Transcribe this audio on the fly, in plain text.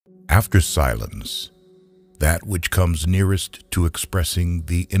After silence, that which comes nearest to expressing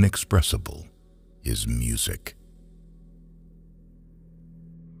the inexpressible is music.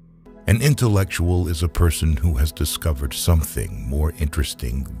 An intellectual is a person who has discovered something more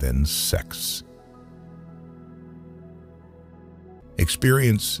interesting than sex.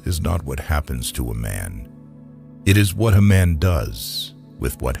 Experience is not what happens to a man. It is what a man does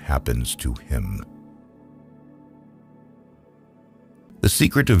with what happens to him. The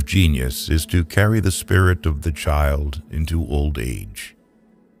secret of genius is to carry the spirit of the child into old age,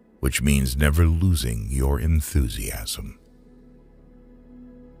 which means never losing your enthusiasm.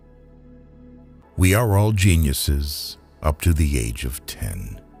 We are all geniuses up to the age of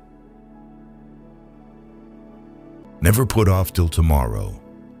 10. Never put off till tomorrow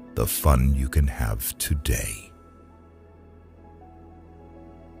the fun you can have today.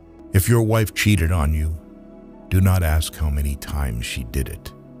 If your wife cheated on you, do not ask how many times she did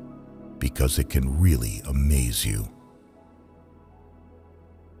it, because it can really amaze you.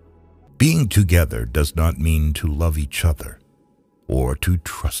 Being together does not mean to love each other or to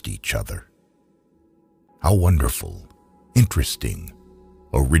trust each other. How wonderful, interesting,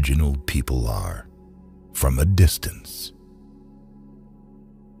 original people are from a distance.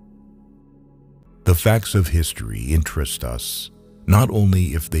 The facts of history interest us not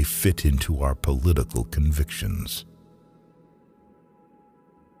only if they fit into our political convictions.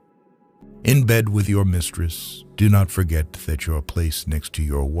 In bed with your mistress, do not forget that your place next to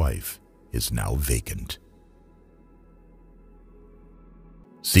your wife is now vacant.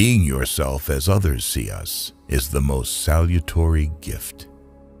 Seeing yourself as others see us is the most salutary gift.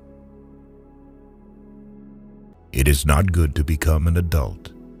 It is not good to become an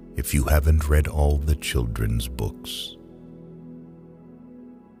adult if you haven't read all the children's books.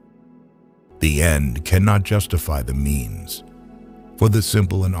 The end cannot justify the means, for the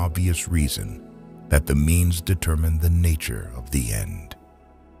simple and obvious reason that the means determine the nature of the end.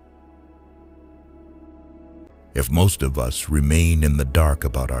 If most of us remain in the dark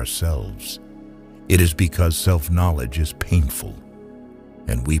about ourselves, it is because self-knowledge is painful,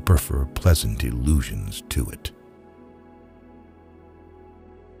 and we prefer pleasant illusions to it.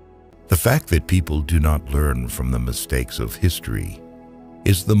 The fact that people do not learn from the mistakes of history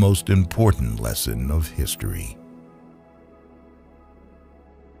is the most important lesson of history.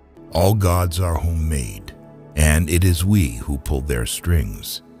 All gods are homemade, and it is we who pull their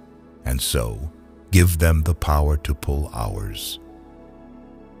strings, and so give them the power to pull ours.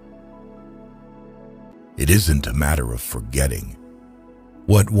 It isn't a matter of forgetting.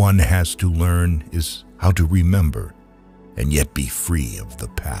 What one has to learn is how to remember and yet be free of the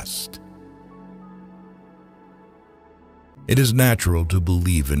past. It is natural to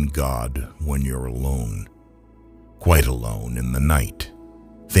believe in God when you're alone, quite alone in the night,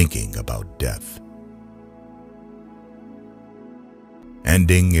 thinking about death.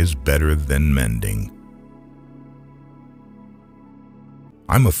 Ending is better than mending.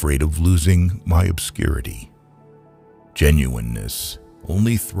 I'm afraid of losing my obscurity. Genuineness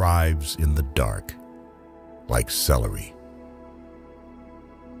only thrives in the dark, like celery.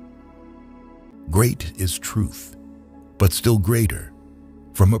 Great is truth, but still greater,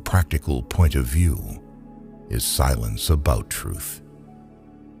 from a practical point of view, is silence about truth.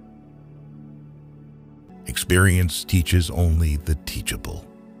 Experience teaches only the teachable.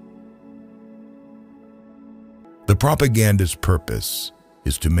 The propagandist's purpose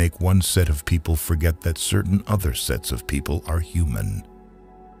is to make one set of people forget that certain other sets of people are human.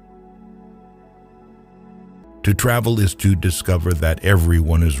 To travel is to discover that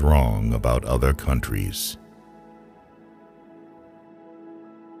everyone is wrong about other countries.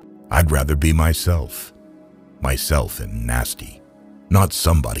 I'd rather be myself and nasty, not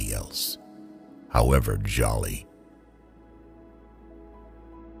somebody else, however jolly.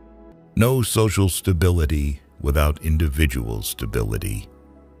 No social stability without individual stability.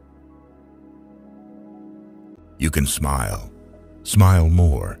 You can smile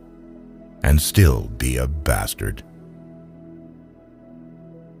more, and still be a bastard.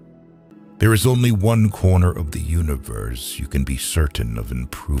 There is only one corner of the universe you can be certain of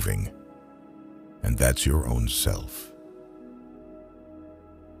improving, and that's your own self.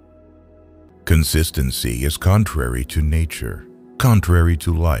 Consistency is contrary to nature, contrary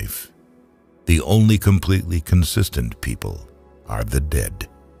to life. The only completely consistent people are the dead.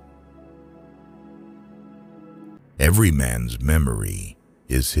 Every man's memory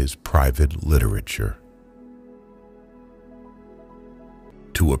is his private literature.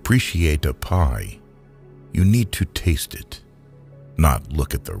 To appreciate a pie, you need to taste it, not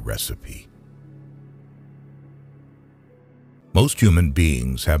look at the recipe. Most human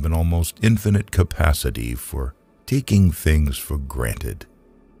beings have an almost infinite capacity for taking things for granted.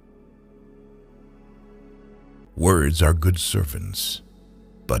 Words are good servants,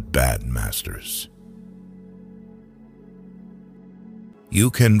 but bad masters. You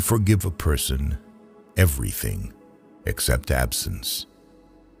can forgive a person everything except absence.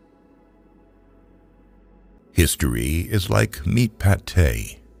 History is like meat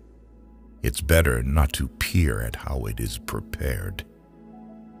pâté. It's better not to peer at how it is prepared.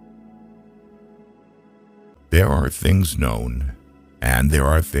 There are things known, and there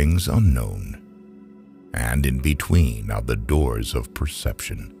are things unknown, and in between are the doors of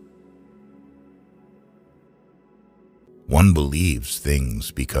perception. One believes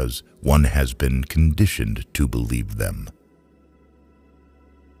things because one has been conditioned to believe them.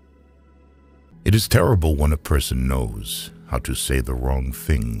 It is terrible when a person knows how to say the wrong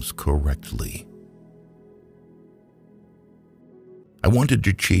things correctly. I wanted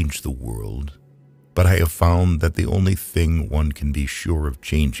to change the world, but I have found that the only thing one can be sure of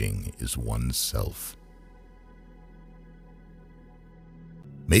changing is oneself.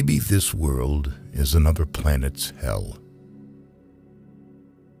 Maybe this world is another planet's hell.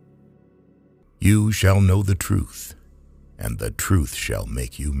 You shall know the truth, and the truth shall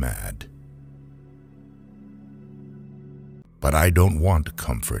make you mad. But I don't want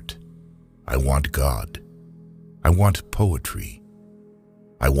comfort. I want God. I want poetry.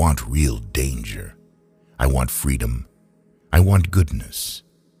 I want real danger. I want freedom. I want goodness.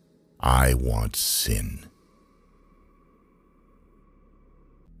 I want sin.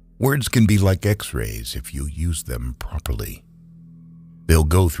 Words can be like X-rays if you use them properly. They'll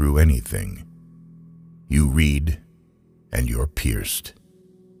go through anything. You read, and you're pierced.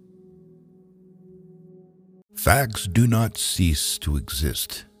 Facts do not cease to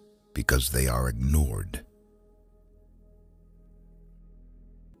exist because they are ignored.